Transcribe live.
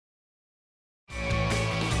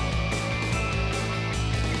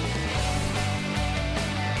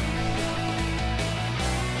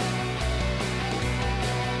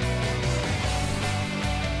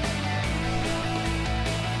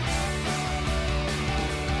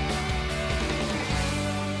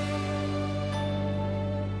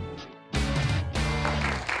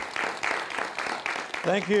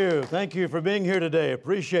Thank you. Thank you for being here today.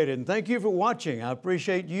 Appreciate it. And thank you for watching. I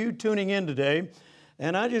appreciate you tuning in today.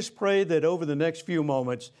 And I just pray that over the next few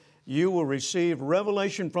moments, you will receive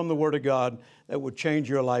revelation from the Word of God that will change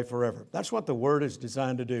your life forever. That's what the Word is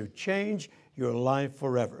designed to do, change your life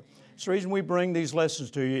forever. It's the reason we bring these lessons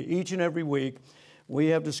to you each and every week. We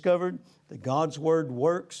have discovered that God's Word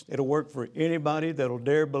works. It'll work for anybody that'll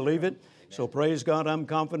dare believe it. So praise God, I'm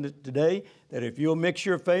confident today that if you'll mix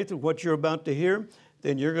your faith with what you're about to hear,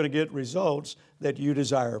 then you're going to get results that you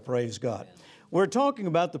desire, praise God. We're talking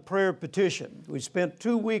about the prayer petition. We spent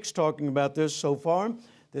 2 weeks talking about this so far.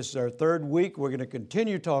 This is our third week. We're going to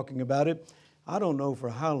continue talking about it. I don't know for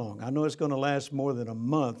how long. I know it's going to last more than a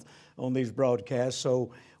month on these broadcasts,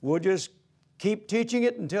 so we'll just keep teaching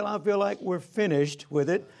it until I feel like we're finished with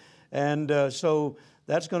it. And so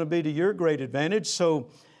that's going to be to your great advantage. So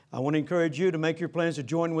I want to encourage you to make your plans to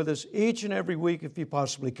join with us each and every week if you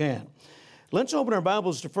possibly can. Let's open our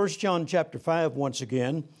Bibles to 1 John chapter 5 once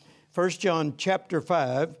again. 1 John chapter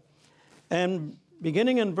 5, and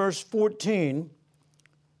beginning in verse 14,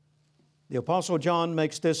 the Apostle John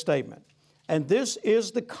makes this statement. And this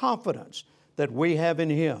is the confidence that we have in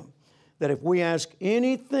Him, that if we ask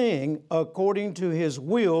anything according to His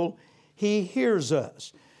will, He hears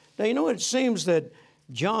us. Now, you know, it seems that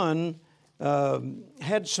John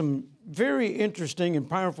had some very interesting and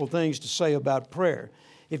powerful things to say about prayer.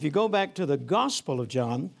 If you go back to the Gospel of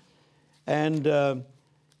John, and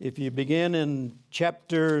if you begin in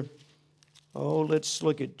let's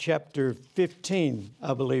look at chapter 15,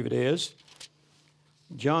 I believe it is.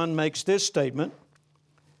 John makes this statement,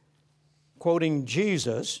 quoting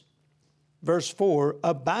Jesus, verse 4,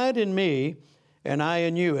 "Abide in me, and I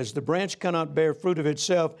in you. As the branch cannot bear fruit of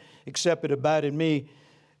itself, except it abide in me,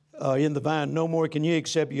 in the vine, no more can ye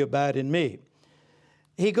except you abide in me."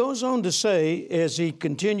 He goes on to say, as he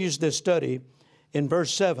continues this study, in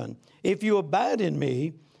verse 7, "If you abide in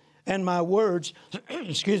me, and my words,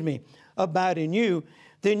 abide in you,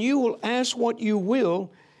 then you will ask what you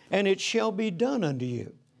will, and it shall be done unto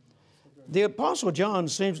you." The Apostle John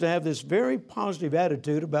seems to have this very positive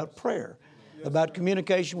attitude about prayer, about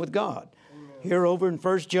communication with God. Here over in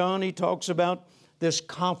 1 John, he talks about this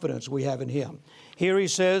confidence we have in Him. Here he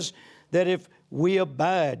says that if we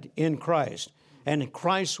abide in Christ, and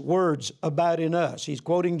Christ's words abide in us, he's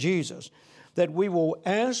quoting Jesus, that we will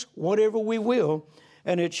ask whatever we will,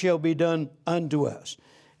 and it shall be done unto us.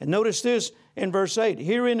 And notice this in verse 8,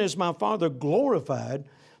 "Herein is my Father glorified,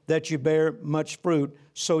 that you bear much fruit,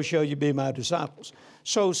 so shall you be my disciples."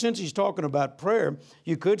 So since he's talking about prayer,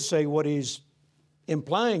 you could say what he's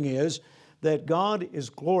implying is that God is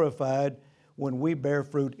glorified when we bear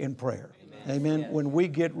fruit in prayer. Amen. Yes. When we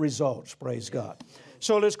get results, praise God.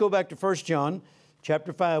 So let's go back to 1 John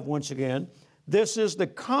chapter 5 once again. This is the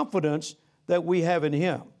confidence that we have in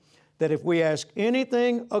Him, that if we ask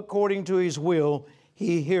anything according to His will,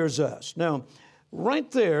 He hears us. Now, right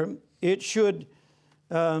there, it should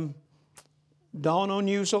dawn on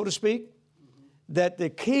you, so to speak, that the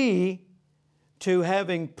key to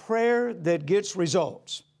having prayer that gets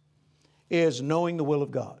results is knowing the will of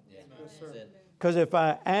God. Because if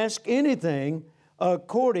I ask anything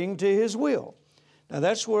according to His will. Now,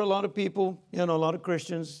 that's where a lot of people, a lot of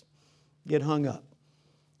Christians get hung up.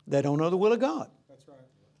 They don't know the will of God. That's right.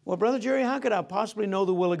 Well, Brother Jerry, how could I possibly know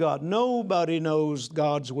the will of God? Nobody knows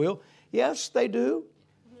God's will. Yes, they do.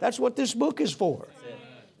 That's what this book is for.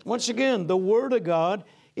 Once again, the Word of God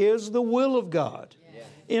is the will of God.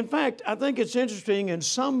 In fact, I think it's interesting in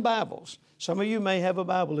some Bibles, some of you may have a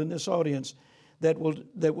Bible in this audience that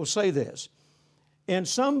will say this. In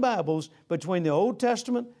some Bibles, between the Old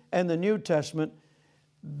Testament and the New Testament,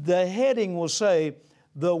 the heading will say,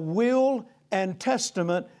 "The will and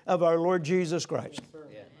testament of our Lord Jesus Christ." Yes, sir.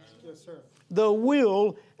 Yes, sir. The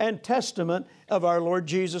will and testament of our Lord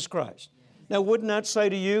Jesus Christ. Now, wouldn't that say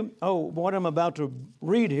to you, what I'm about to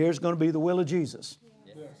read here is going to be the will of Jesus?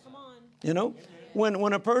 Yes. Come on. You know,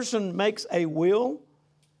 when a person makes a will,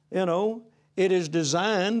 it is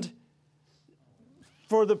designed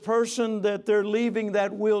for the person that they're leaving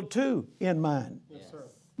that will to in mind. Yes, sir.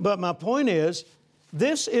 But my point is,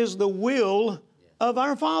 this is the will of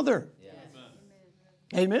our Father. Yes.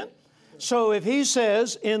 Amen? So if He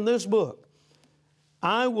says in this book,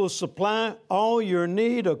 "I will supply all your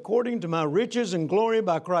need according to my riches and glory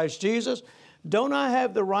by Christ Jesus," don't I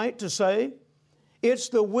have the right to say, it's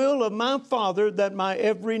the will of my Father that my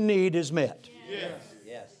every need is met? Yes.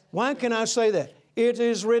 Yes. Why can I say that? It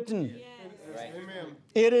is written. Amen.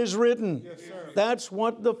 It is written. Yes, sir. That's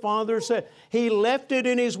what the Father said. He left it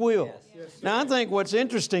in His will. Yes. Yes, Now, I think what's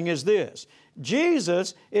interesting is this.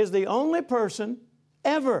 Jesus is the only person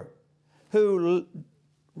ever who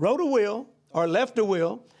wrote a will or left a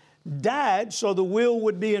will, died so the will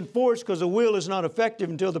would be enforced, because a will is not effective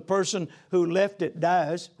until the person who left it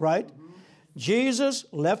dies, right? Jesus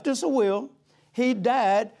left us a will. He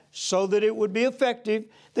died so that it would be effective.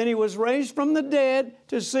 Then He was raised from the dead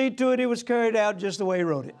to see to it was carried out just the way He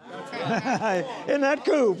wrote it. Isn't that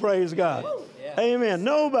cool? Praise God. Amen.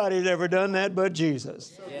 Nobody's ever done that but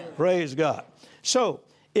Jesus. Praise God. So,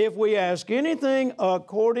 if we ask anything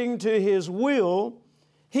according to His will,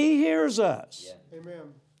 He hears us.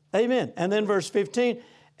 Amen. Amen. And then verse 15,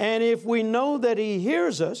 and if we know that He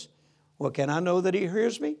hears us, well, can I know that He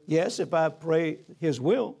hears me? Yes, if I pray His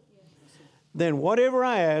will. Then whatever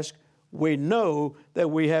I ask, we know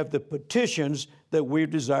that we have the petitions that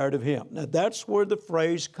we've desired of Him. Now, that's where the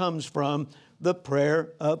phrase comes from, the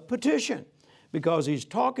prayer of petition, because he's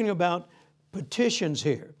talking about petitions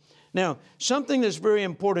here. Now, something that's very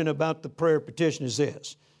important about the prayer of petition is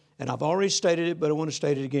this, and I've already stated it, but I want to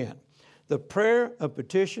state it again. The prayer of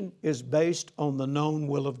petition is based on the known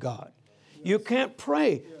will of God. You can't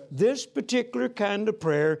pray this particular kind of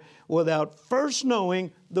prayer without first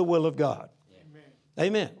knowing the will of God.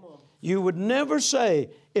 Amen. You would never say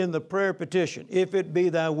in the prayer petition, if it be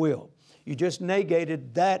thy will. You just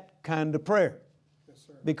negated that kind of prayer. Yes,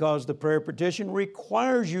 sir. Because the prayer petition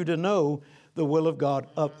requires you to know the will of God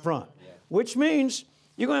up front, which means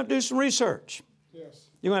you're going to have to do some research. Yes.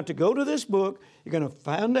 You're going to have to go to this book. You're going to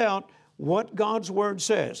find out what God's Word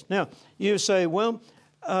says. Now, you say, well,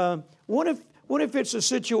 what if it's a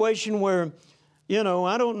situation where, you know,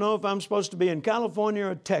 I don't know if I'm supposed to be in California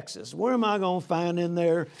or Texas. Where am I going to find in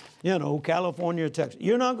there, you know, California or Texas?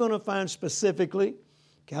 You're not going to find specifically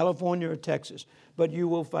California or Texas, but you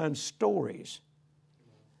will find stories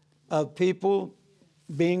of people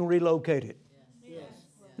being relocated. Yes.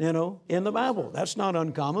 You know, in the Bible. That's not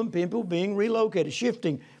uncommon. People being relocated,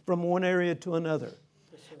 shifting from one area to another.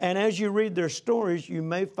 And as you read their stories, you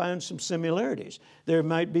may find some similarities. There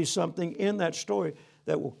might be something in that story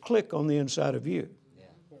that will click on the inside of you.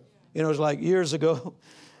 Yeah. You know, it's like years ago,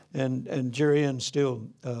 and Jerry Ann still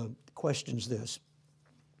questions this.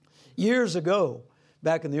 Years ago,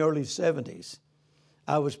 back in the early 70s,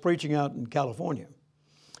 I was preaching out in California.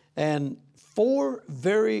 And 4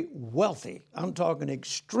 very wealthy, I'm talking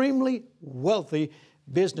extremely wealthy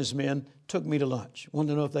businessmen took me to lunch.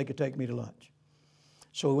 Wanted to know if they could take me to lunch.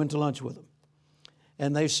 So we went to lunch with them.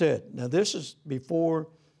 And they said, now this is before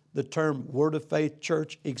the term Word of Faith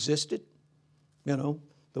Church existed. You know,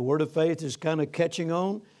 the Word of Faith is kind of catching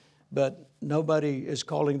on, but nobody is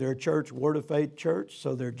calling their church Word of Faith Church,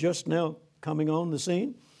 so they're just now coming on the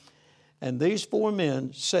scene. And these 4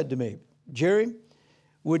 men said to me, Jerry,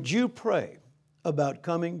 would you pray about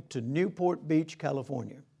coming to Newport Beach,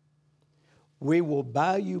 California? We will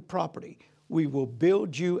buy you property. We will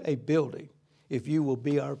build you a building if you will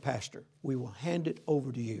be our pastor. We will hand it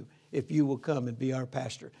over to you if you will come and be our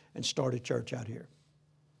pastor and start a church out here.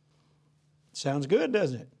 Sounds good,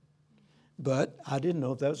 doesn't it? But I didn't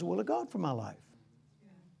know if that was the will of God for my life.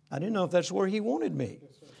 I didn't know if that's where He wanted me.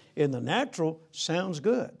 In the natural, sounds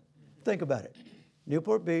good. Think about it.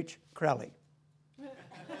 Newport Beach, Crowley.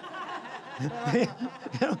 You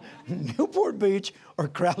know, Newport Beach or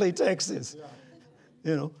Crowley, Texas.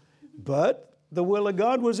 You know, but the will of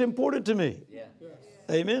God was important to me. Yeah.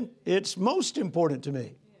 Amen. It's most important to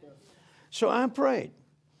me. So I prayed.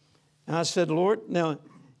 And I said, Lord, now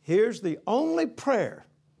here's the only prayer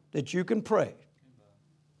that you can pray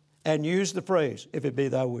and use the phrase, if it be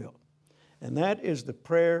thy will. And that is the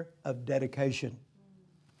prayer of dedication.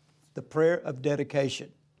 The prayer of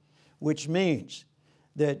dedication, which means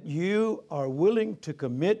that you are willing to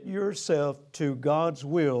commit yourself to God's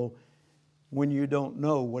will when you don't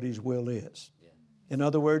know what His will is. In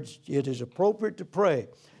other words, it is appropriate to pray,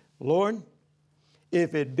 Lord,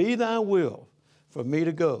 if it be thy will for me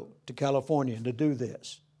to go to California and to do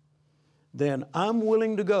this, then I'm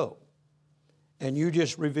willing to go, and you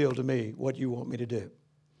just reveal to me what you want me to do.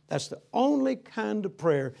 That's the only kind of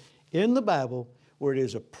prayer in the Bible where it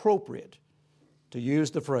is appropriate to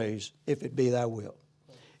use the phrase, if it be thy will.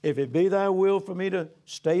 If it be thy will for me to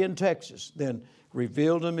stay in Texas, then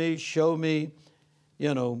reveal to me, show me,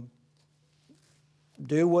 you know,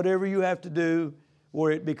 do whatever you have to do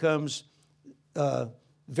where it becomes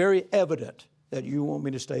very evident that you want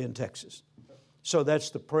me to stay in Texas. So that's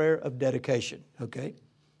the prayer of dedication, okay?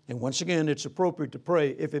 And once again, it's appropriate to pray,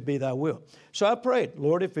 if it be thy will. So I prayed,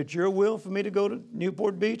 Lord, if it's your will for me to go to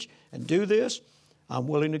Newport Beach and do this, I'm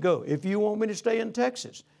willing to go. If you want me to stay in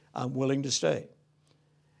Texas, I'm willing to stay.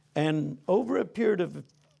 And over a period of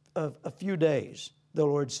a few days, the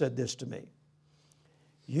Lord said this to me.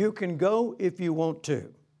 You can go if you want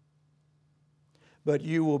to, but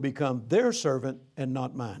you will become their servant and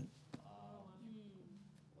not mine.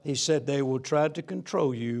 He said they will try to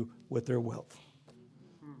control you with their wealth.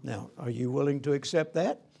 Now, are you willing to accept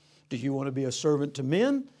that? Do you want to be a servant to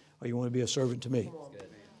men, or you want to be a servant to me?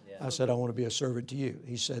 I said, I want to be a servant to you.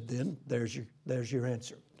 He said, then there's your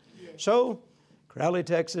answer. So, Crowley,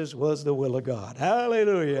 Texas was the will of God.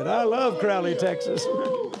 Hallelujah. And I love Crowley, Texas.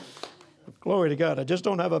 Glory to God. I just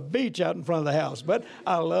don't have a beach out in front of the house, but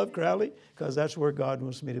I love Crowley because that's where God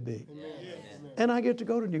wants me to be. Amen. And I get to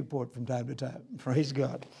go to Newport from time to time. Praise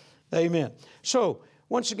God. Amen. So,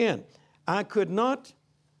 once again, I could not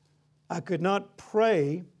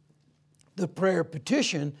pray the prayer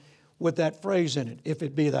petition with that phrase in it, if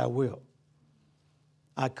it be thy will.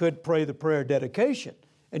 I could pray the prayer dedication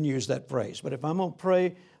and use that phrase. But if I'm going to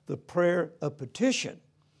pray the prayer of petition,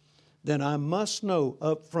 then I must know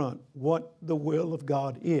up front what the will of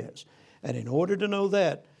God is. And in order to know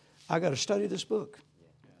that, I got to study this book.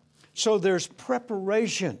 So there's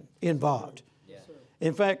preparation involved.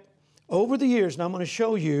 In fact, over the years, and I'm going to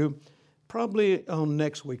show you probably on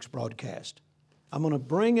next week's broadcast, I'm going to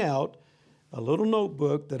bring out a little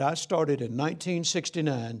notebook that I started in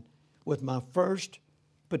 1969 with my first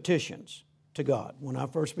petitions to God when I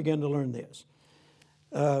first began to learn this.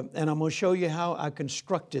 And I'm going to show you how I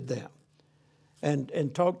constructed them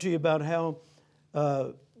and talk to you about how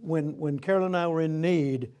when Carol and I were in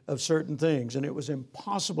need of certain things and it was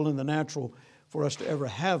impossible in the natural for us to ever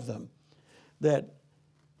have them, that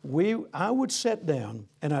I would sit down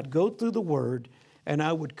and I'd go through the Word and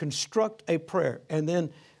I would construct a prayer. And then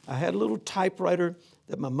I had a little typewriter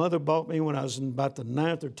that my mother bought me when I was in about the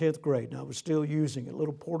 9th or 10th grade, and I was still using it, a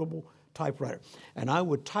little portable typewriter. And I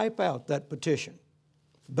would type out that petition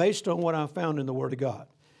based on what I found in the Word of God.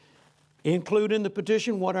 Include in the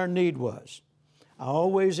petition what our need was. I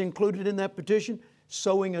always included in that petition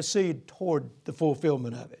sowing a seed toward the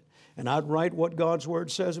fulfillment of it. And I'd write what God's Word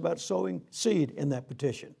says about sowing seed in that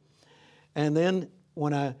petition. And then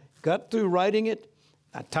when I got through writing it,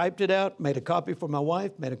 I typed it out, made a copy for my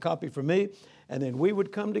wife, made a copy for me, and then we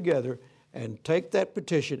would come together and take that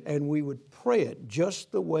petition and we would pray it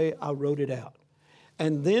just the way I wrote it out.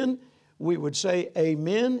 And then we would say,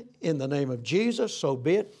 amen, in the name of Jesus, so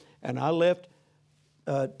be it. And I left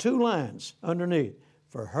 2 lines underneath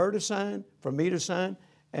for her to sign, for me to sign,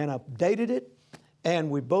 and I dated it. And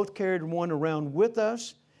we both carried one around with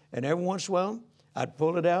us. And every once in a while, I'd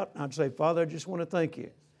pull it out and I'd say, Father, I just want to thank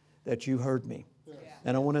you that you heard me. Yeah.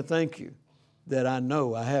 And I want to thank you that I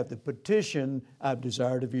know I have the petition I've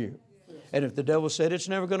desired of you. Yeah. And if the devil said it's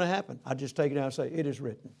never going to happen, I just take it out and say, it is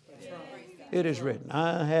written. Yeah. It is written.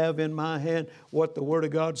 I have in my hand what the Word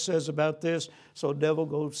of God says about this, so devil,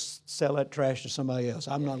 go sell that trash to somebody else.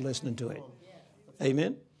 I'm not listening to it.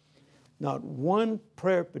 Amen? Not one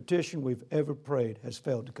prayer petition we've ever prayed has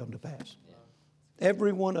failed to come to pass.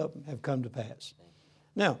 Every one of them have come to pass.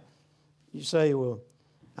 Now, you say, well,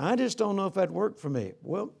 I just don't know if that worked for me.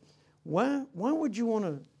 Well, why would you want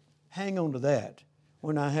to hang on to that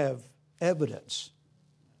when I have evidence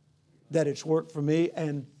that it's worked for me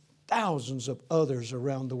and thousands of others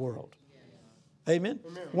around the world? Amen?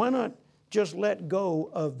 Amen. Why not just let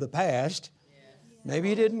go of the past? Maybe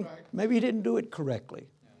you didn't do it correctly.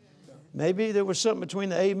 Maybe there was something between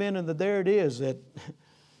the amen and the there it is that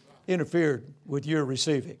interfered with your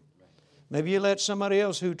receiving. Maybe you let somebody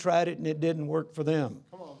else who tried it and it didn't work for them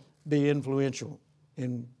be influential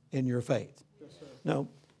in your faith. Yes, no,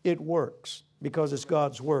 it works because it's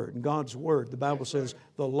God's Word. And God's Word, the Bible says,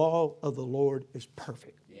 the law of the Lord is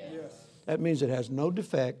perfect. Yes. That means it has no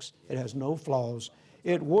defects. It has no flaws.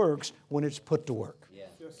 It works when it's put to work. Yes.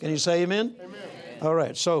 Can you say amen? Amen? All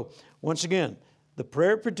right. So, once again, the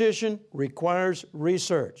prayer petition requires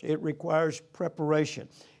research. It requires preparation.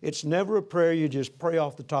 It's never a prayer you just pray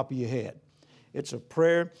off the top of your head. It's a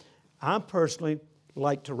prayer. I personally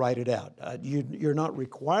like to write it out. You're not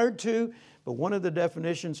required to, but one of the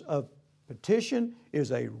definitions of petition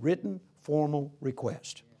is a written formal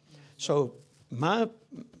request. So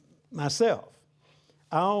myself,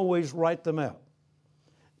 I always write them out.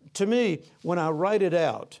 To me, when I write it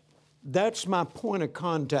out, that's my point of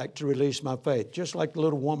contact to release my faith. Just like the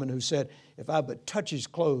little woman who said, if I but touch his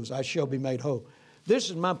clothes, I shall be made whole. This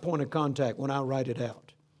is my point of contact when I write it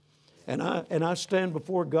out. And I stand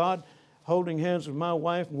before God holding hands with my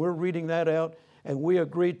wife, and we're reading that out, and we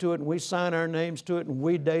agree to it, and we sign our names to it, and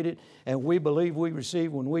we date it, and we believe we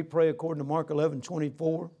receive when we pray according to Mark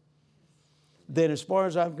 11:24. Then as far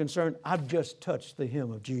as I'm concerned, I've just touched the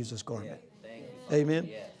hem of Jesus' garment. Amen?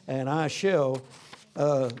 And I shall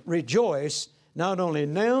rejoice, not only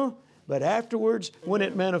now, but afterwards when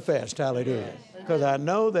it manifests. Hallelujah. Because I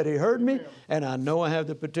know that He heard me, and I know I have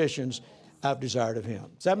the petitions I've desired of Him.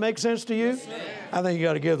 Does that make sense to you? I think you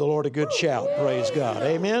got to give the Lord a good shout. Praise God.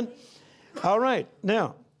 Amen. All right.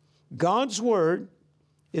 Now, God's Word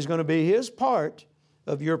is going to be His part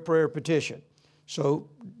of your prayer petition. So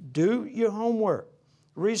do your homework.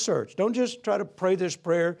 Research. Don't just try to pray this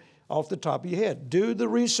prayer off the top of your head. Do the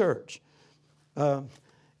research.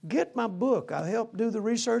 Get my book. I'll help do the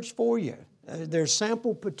research for you. There's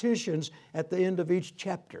sample petitions at the end of each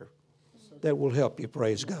chapter that will help you,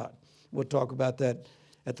 praise God. We'll talk about that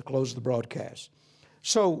at the close of the broadcast.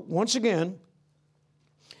 So once again,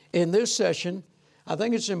 in this session, I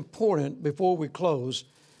think it's important before we close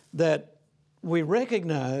that we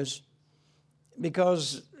recognize,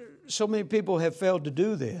 because so many people have failed to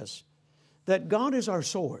do this, that God is our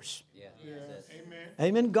source. Yes. Amen.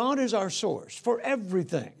 Amen. God is our source for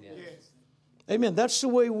everything. Yes. Amen. That's the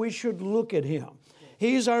way we should look at Him.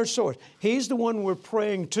 He's our source. He's the one we're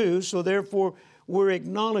praying to, so therefore we're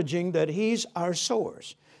acknowledging that He's our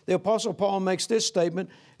source. The Apostle Paul makes this statement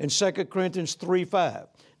in 2 Corinthians 3:5.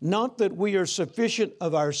 Not that we are sufficient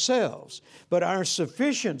of ourselves, but our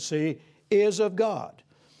sufficiency is of God.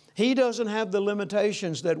 He doesn't have the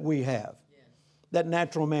limitations that we have, that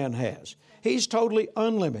natural man has. He's totally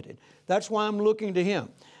unlimited. That's why I'm looking to Him.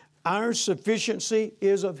 Our sufficiency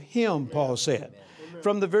is of Him, Paul said.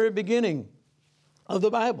 From the very beginning of the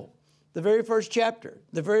Bible, the very first chapter,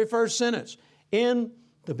 the very first sentence, in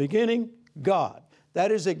the beginning, God.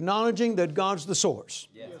 That is acknowledging that God's the source.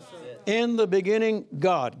 In the beginning,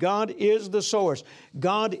 God. God is the source.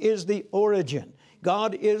 God is the origin.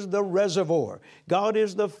 God is the reservoir. God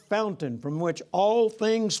is the fountain from which all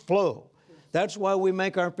things flow. That's why we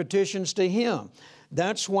make our petitions to Him.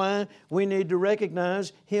 That's why we need to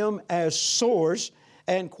recognize Him as source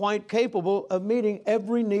and quite capable of meeting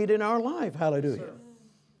every need in our life. Hallelujah.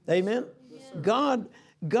 Amen. God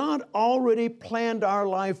already planned our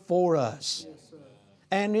life for us.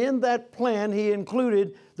 And in that plan, He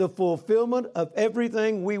included the fulfillment of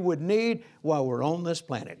everything we would need while we're on this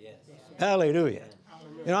planet. Hallelujah.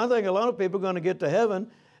 You know, I think a lot of people are going to get to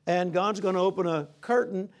heaven and God's going to open a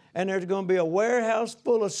curtain and there's going to be a warehouse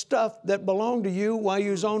full of stuff that belonged to you while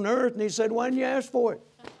you was on earth. And He said, why didn't you ask for it?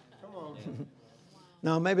 Come on.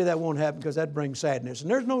 Now, maybe that won't happen because that brings sadness.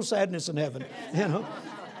 And there's no sadness in heaven, you know.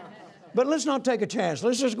 But let's not take a chance.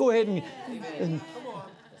 Let's just go ahead and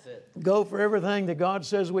go for everything that God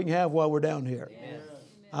says we can have while we're down here. Amen.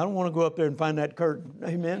 I don't want to go up there and find that curtain.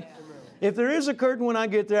 Amen. Amen. If there is a curtain when I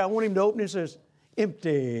get there, I want Him to open it and says,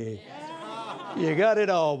 empty. You got it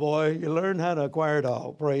all, boy. You learned how to acquire it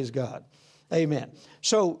all. Praise God. Amen.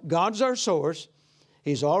 So God's our source.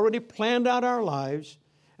 He's already planned out our lives,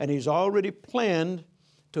 and He's already planned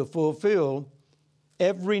to fulfill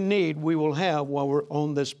every need we will have while we're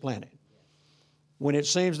on this planet. When it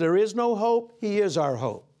seems there is no hope, He is our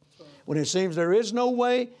hope. When it seems there is no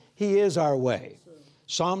way, He is our way.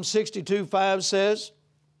 Psalm 62:5 says,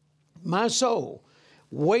 my soul,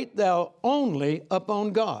 wait thou only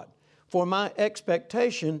upon God, for my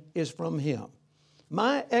expectation is from Him.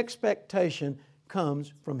 My expectation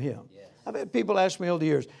comes from Him. Yes. I've had people ask me over the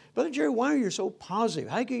years, Brother Jerry, why are you so positive?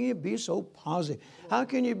 How can you be so positive? How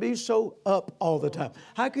can you be so up all the time?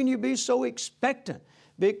 How can you be so expectant?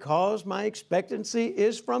 Because my expectancy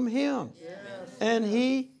is from Him. Yes. And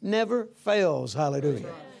He never fails. Hallelujah.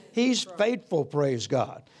 Right. He's faithful, praise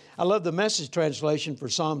God. I love the Message translation for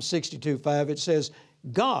Psalm 62:5. It says,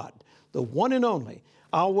 God, the one and only,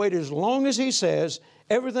 I'll wait as long as He says,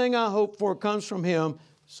 everything I hope for comes from Him,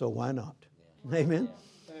 so why not? Amen.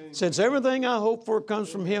 Since everything I hope for comes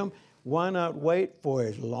from Him, why not wait for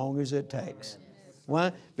as long as it takes?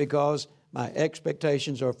 Why? Because my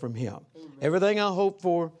expectations are from Him. Everything I hope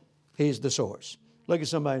for, He's the source. Look at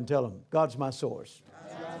somebody and tell them, God's my source.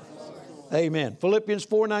 Amen. Philippians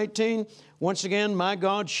 4:19, once again, my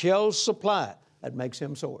God shall supply. That makes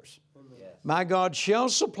Him source. My God shall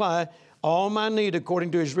supply all my need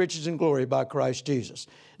according to His riches and glory by Christ Jesus.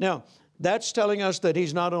 Now, that's telling us that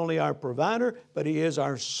He's not only our provider, but He is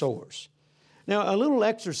our source. Now, a little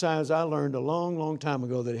exercise I learned a long, long time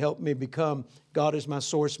ago that helped me become God is my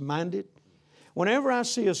source minded. Whenever I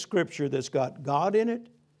see a scripture that's got God in it,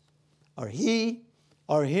 or He,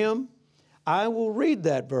 or Him, I will read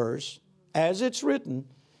that verse as it's written,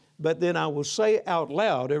 but then I will say out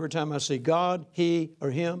loud every time I see God, He, or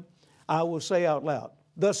Him, I will say out loud,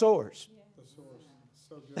 the source. The source.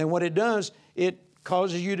 So good. And what it does, it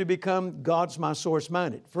causes you to become God's my source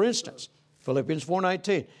minded. For instance, Philippians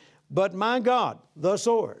 4:19, but my God, the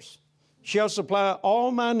source, shall supply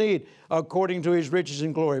all my need according to His riches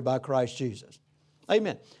and glory by Christ Jesus.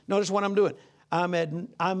 Amen. Notice what I'm doing. I'm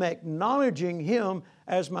acknowledging Him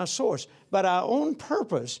as my source. But I own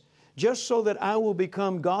purpose just so that I will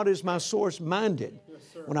become God is my source minded. Yes,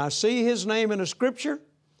 sir. When I see His name in a scripture,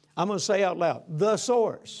 I'm going to say out loud, the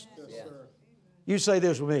source. Yes, sir. You say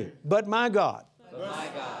this with me. But my God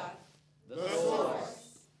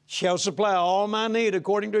shall supply all my need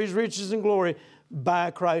according to His riches and glory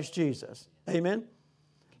by Christ Jesus. Amen.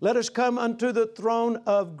 Let us come unto the throne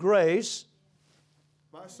of grace.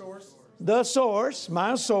 My source. The source,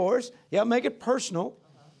 my source. Yeah, make it personal.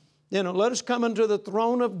 Let us come unto the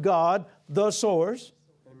throne of God, the source,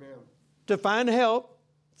 Amen. to find help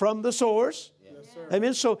from the source. Yes, sir.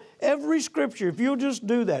 Amen. So every scripture, if you'll just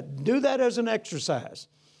do that as an exercise.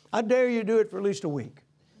 I dare you do it for at least a week.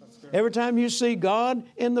 That's good. Every time you see God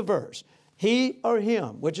in the verse, He or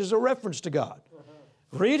Him, which is a reference to God,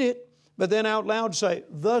 read it, but then out loud say,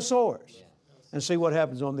 the source, and see what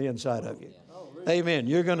happens on the inside of you. Amen.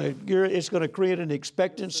 It's going to create an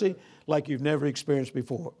expectancy like you've never experienced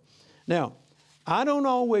before. Now, I don't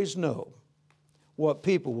always know what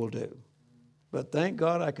people will do, but thank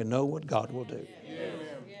God I can know what God will do.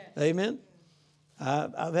 Amen.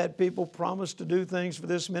 I've had people promise to do things for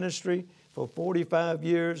this ministry for 45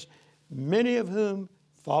 years, many of whom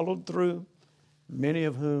followed through, many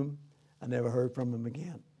of whom I never heard from them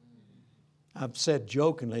again. I've said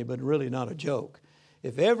jokingly, but really not a joke.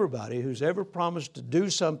 If everybody who's ever promised to do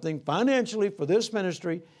something financially for this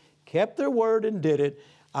ministry kept their word and did it,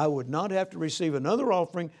 I would not have to receive another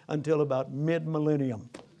offering until about mid-millennium.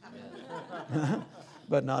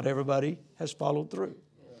 But not everybody has followed through.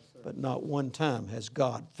 But not one time has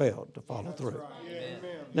God failed to follow through.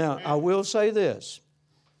 Now, I will say this.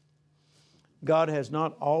 God has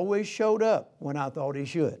not always showed up when I thought He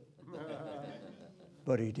should.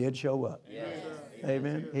 But He did show up.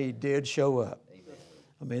 Amen. He did show up.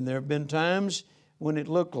 I mean, there have been times when it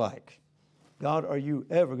looked like, God, are you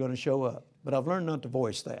ever going to show up? But I've learned not to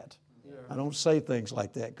voice that. I don't say things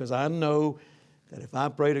like that because I know that if I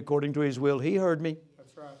prayed according to His will, He heard me.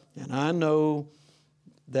 That's right. And I know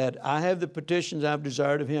that I have the petitions I've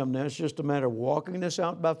desired of Him. Now it's just a matter of walking this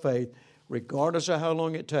out by faith, regardless of how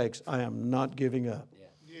long it takes. I am not giving up.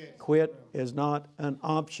 Yes. Quit is not an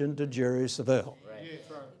option to Jerry Savelle. Yes,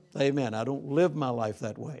 right. Amen. I don't live my life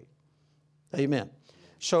that way. Amen.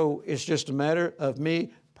 So it's just a matter of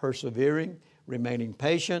me persevering, remaining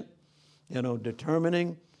patient,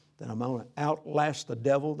 determining that I'm going to outlast the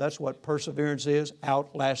devil. That's what perseverance is,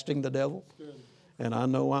 outlasting the devil. And I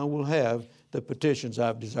know I will have the petitions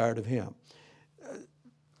I've desired of Him.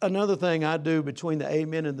 Another thing I do between the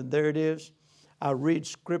amen and the there it is, I read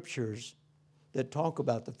scriptures that talk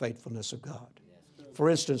about the faithfulness of God. For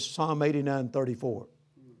instance, Psalm 89:34.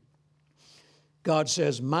 God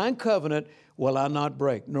says, my covenant will I not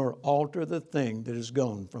break, nor alter the thing that is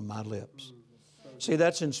gone from my lips. See,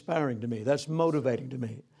 that's inspiring to me. That's motivating to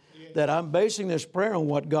me. That I'm basing this prayer on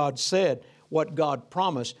what God said, what God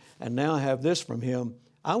promised, and now I have this from Him.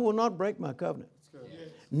 I will not break my covenant,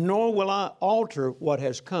 nor will I alter what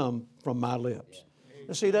has come from my lips.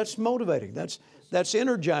 Now, see, that's motivating. That's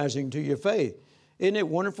energizing to your faith. Isn't it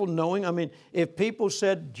wonderful knowing? I mean, if people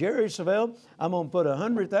said, Jerry Savelle, I'm going to put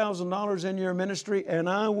 $100,000 in your ministry and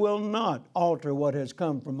I will not alter what has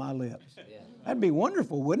come from my lips. That'd be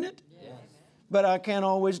wonderful, wouldn't it? Yes. But I can't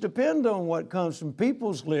always depend on what comes from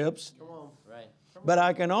people's lips. Come on. Right. But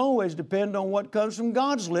I can always depend on what comes from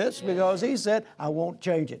God's lips because He said, I won't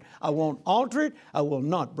change it. I won't alter it. I will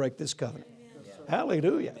not break this covenant. Yes,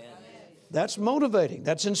 hallelujah. Amen. That's motivating.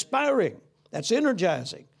 That's inspiring. That's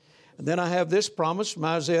energizing. And then I have this promise from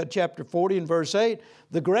Isaiah chapter 40 and verse 8.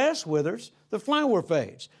 The grass withers, the flower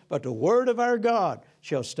fades, but the word of our God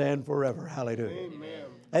shall stand forever. Hallelujah. Amen.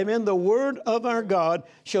 Amen. The word of our God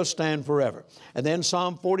shall stand forever. And then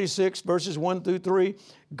Psalm 46 verses 1 through 3.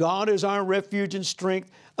 God is our refuge and strength,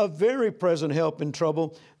 a very present help in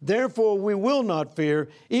trouble. Therefore we will not fear,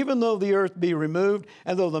 even though the earth be removed,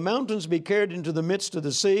 and though the mountains be carried into the midst of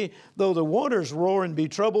the sea, though the waters roar and be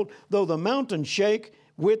troubled, though the mountains shake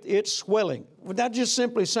with its swelling. That's just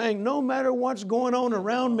simply saying, no matter what's going on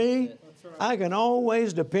around me, I can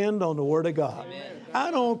always depend on the Word of God. Amen.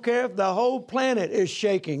 I don't care if the whole planet is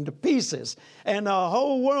shaking to pieces and the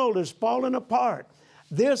whole world is falling apart.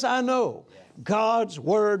 This I know, God's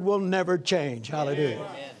Word will never change. Hallelujah.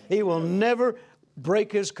 Amen. He will never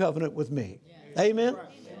break His covenant with me. Amen.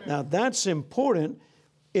 Now that's important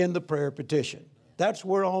in the prayer petition. That's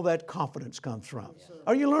where all that confidence comes from.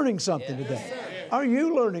 Are you learning something today? Are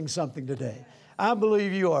you learning something today? I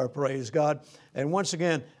believe you are, praise God. And once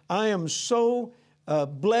again, I am so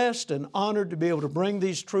blessed and honored to be able to bring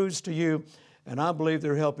these truths to you. and I believe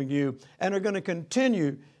they're helping you and are going to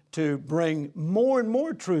continue to bring more and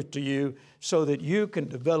more truth to you so that you can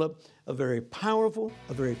develop a very powerful,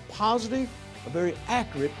 a very positive, a very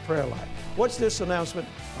accurate prayer life. What's this announcement?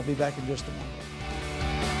 I'll be back in just a moment.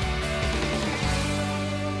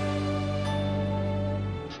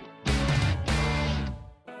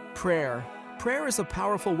 Prayer. Prayer is a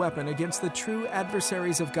powerful weapon against the true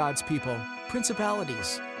adversaries of God's people: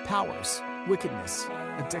 principalities, powers, wickedness,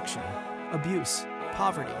 addiction, abuse,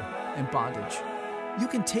 poverty, and bondage. You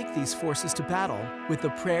can take these forces to battle with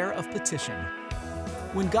the prayer of petition.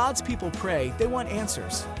 When God's people pray, they want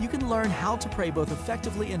answers. You can learn how to pray both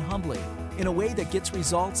effectively and humbly, in a way that gets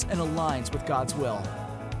results and aligns with God's will.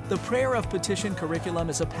 The Prayer of Petition curriculum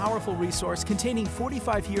is a powerful resource containing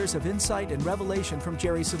 45 years of insight and revelation from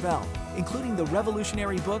Jerry Savelle, including the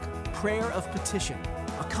revolutionary book, Prayer of Petition,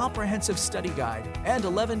 a comprehensive study guide, and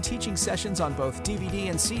 11 teaching sessions on both DVD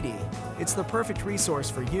and CD. It's the perfect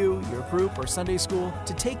resource for you, your group, or Sunday school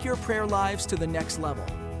to take your prayer lives to the next level.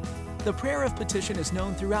 The Prayer of Petition is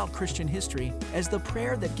known throughout Christian history as the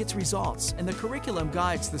prayer that gets results, and the curriculum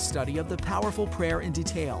guides the study of the powerful prayer in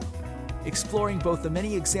detail, exploring both the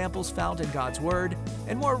many examples found in God's Word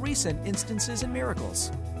and more recent instances and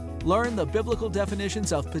miracles. Learn the biblical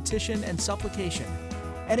definitions of petition and supplication,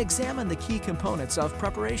 and examine the key components of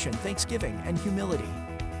preparation, thanksgiving, and humility.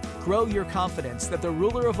 Grow your confidence that the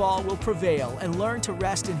ruler of all will prevail and learn to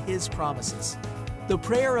rest in His promises. The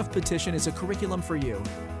Prayer of Petition is a curriculum for you.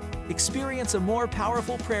 Experience a more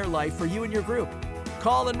powerful prayer life for you and your group.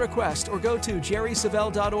 Call and request or go to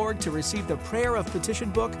jerrysavelle.org to receive the Prayer of Petition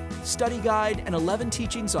book, study guide, and 11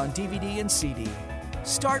 teachings on DVD and CD.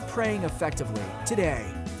 Start praying effectively today.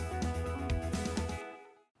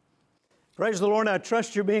 Praise the Lord. I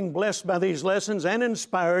trust you're being blessed by these lessons and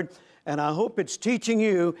inspired, and I hope it's teaching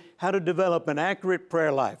you how to develop an accurate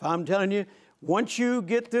prayer life. I'm telling you, once you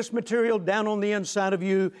get this material down on the inside of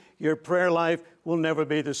you, your prayer life will never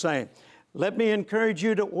be the same. Let me encourage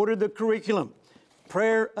you to order the curriculum,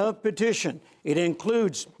 Prayer of Petition. It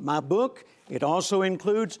includes my book. It also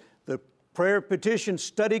includes the Prayer Petition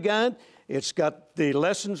Study Guide. It's got the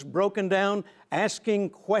lessons broken down,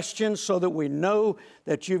 asking questions so that we know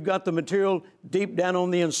that you've got the material deep down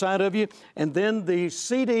on the inside of you, and then the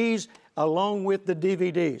CDs along with the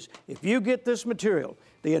DVDs. If you get this material,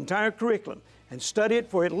 the entire curriculum, and study it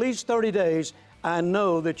for at least 30 days, I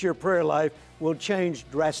know that your prayer life will change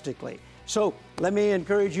drastically. So let me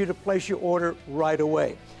encourage you to place your order right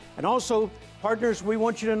away. And also, partners, we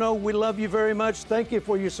want you to know we love you very much. Thank you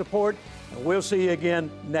for your support, and we'll see you again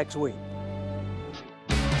next week.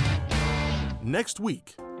 Next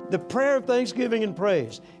week. The prayer of thanksgiving and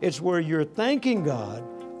praise. It's where you're thanking God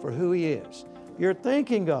for who He is. You're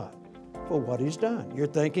thanking God for what He's done. You're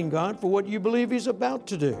thanking God for what you believe He's about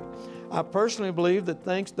to do. I personally believe that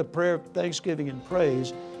the prayer of thanksgiving and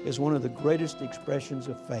praise is one of the greatest expressions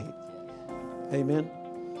of faith. Amen.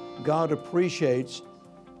 God appreciates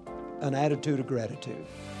an attitude of gratitude.